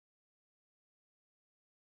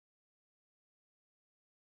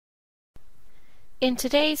In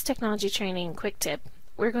today's technology training quick tip,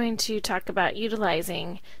 we're going to talk about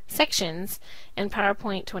utilizing sections in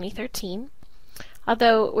PowerPoint 2013.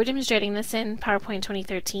 Although we're demonstrating this in PowerPoint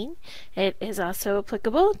 2013, it is also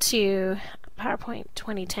applicable to PowerPoint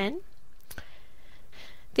 2010.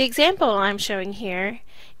 The example I'm showing here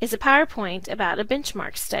is a PowerPoint about a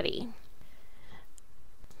benchmark study.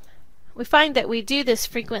 We find that we do this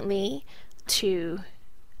frequently to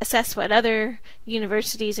assess what other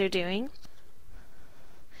universities are doing.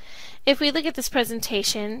 If we look at this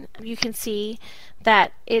presentation, you can see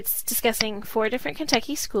that it's discussing 4 different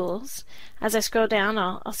Kentucky schools. As I scroll down,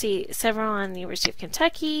 I'll see several on the University of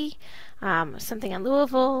Kentucky, something on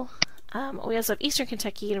Louisville. We also have Eastern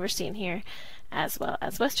Kentucky University in here, as well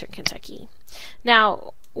as Western Kentucky.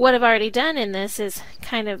 Now, what I've already done in this is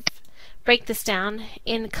kind of break this down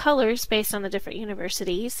in colors based on the different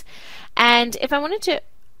universities. And if I wanted to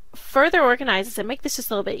further organize this and make this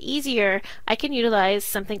just a little bit easier, I can utilize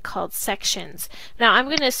something called sections. Now I'm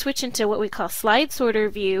going to switch into what we call slide sorter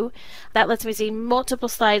view. That lets me see multiple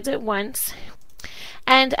slides at once.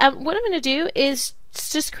 And what I'm going to do is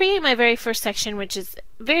just create my very first section, which is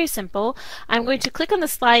very simple. I'm going to click on the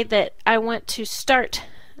slide that I want to start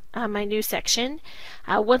my new section.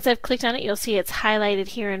 Once I've clicked on it, you'll see it's highlighted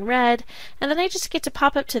here in red, and then I just get to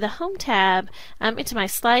pop up to the Home tab into my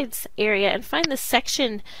Slides area and find the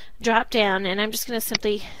Section drop down, and I'm just going to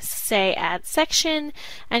simply say Add Section,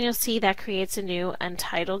 and you'll see that creates a new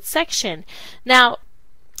untitled section. Now,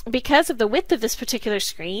 because of the width of this particular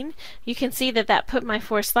screen, you can see that put my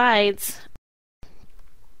 4 slides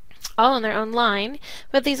all on their own line,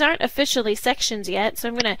 but these aren't officially sections yet, so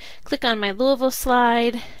I'm going to click on my Louisville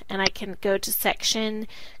slide and I can go to section,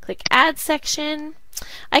 click add section.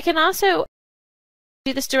 I can also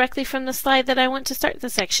do this directly from the slide that I want to start the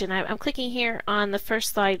section. I'm clicking here on the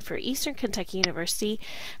first slide for Eastern Kentucky University.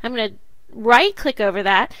 I'm going to right click over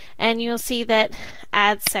that and you'll see that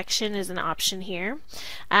add section is an option here,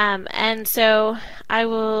 and so I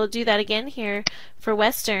will do that again here for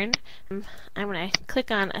Western. I'm going to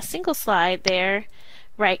click on a single slide there,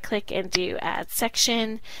 right click and do add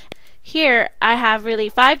section. Here I have really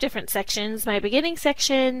 5 different sections: my beginning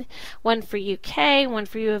section, one for UK, one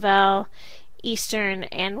for U of L, Eastern,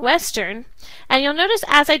 and Western. And you'll notice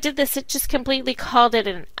as I did this, it just completely called it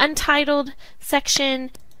an untitled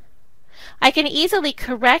section. I can easily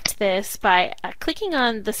correct this by clicking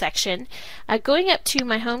on the section, going up to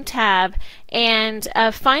my Home tab, and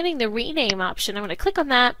finding the rename option. I'm going to click on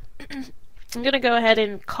that. I'm going to go ahead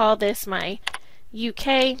and call this my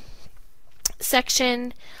UK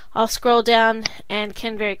section. I'll scroll down and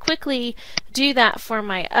can very quickly do that for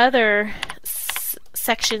my other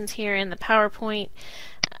sections here in the PowerPoint.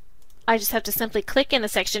 I just have to simply click in the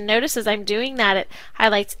section. Notice as I'm doing that, it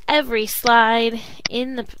highlights every slide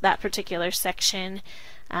in that particular section.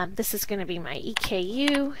 This is going to be my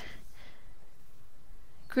EKU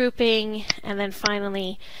grouping, and then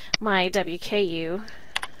finally my WKU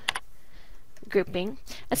grouping.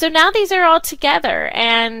 And so now these are all together,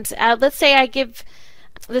 and let's say I give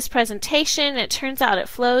this presentation, it turns out it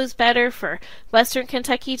flows better for Western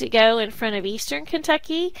Kentucky to go in front of Eastern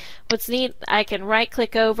Kentucky. What's neat, I can right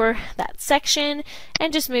click over that section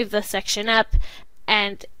and just move the section up,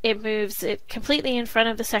 and it moves it completely in front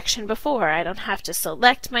of the section before. I don't have to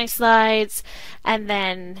select my slides and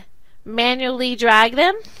then manually drag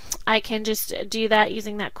them. I can just do that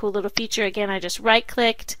using that cool little feature. Again, I just right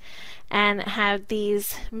clicked and have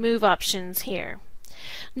these move options here.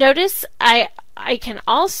 Notice I can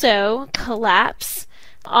also collapse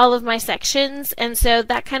all of my sections, and so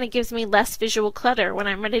that kind of gives me less visual clutter. When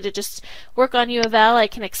I'm ready to just work on U of L, I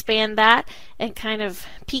can expand that and kind of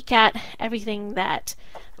peek at everything that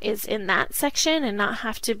is in that section and not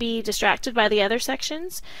have to be distracted by the other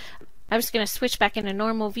sections. I'm just going to switch back into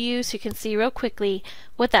normal view so you can see real quickly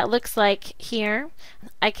what that looks like here.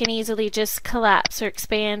 I can easily just collapse or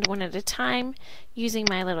expand one at a time using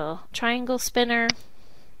my little triangle spinner.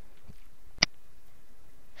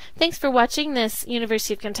 Thanks for watching this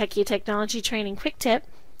University of Kentucky Technology Training Quick Tip.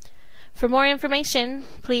 For more information,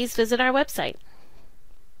 please visit our website.